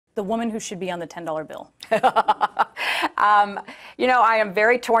the woman who should be on the $10 bill? You know, I am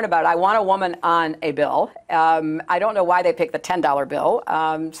very torn about it. I want a woman on a bill. I don't know why they picked the $10 bill.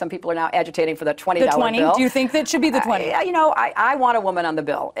 Some people are now agitating for the $20 the 20? bill. Do you think that should be the 20? You know, I want a woman on the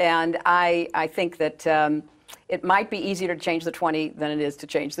bill. And I think that it might be easier to change the 20 than it is to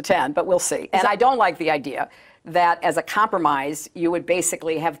change the 10, but we'll see. And I don't like the idea that as a compromise, you would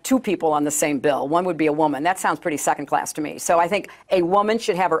basically have two people on the same bill. One would be a woman. That sounds pretty second class to me. So I think a woman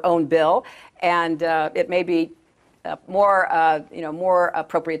should have her own bill, and it may be more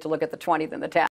appropriate to look at the 20 than the 10.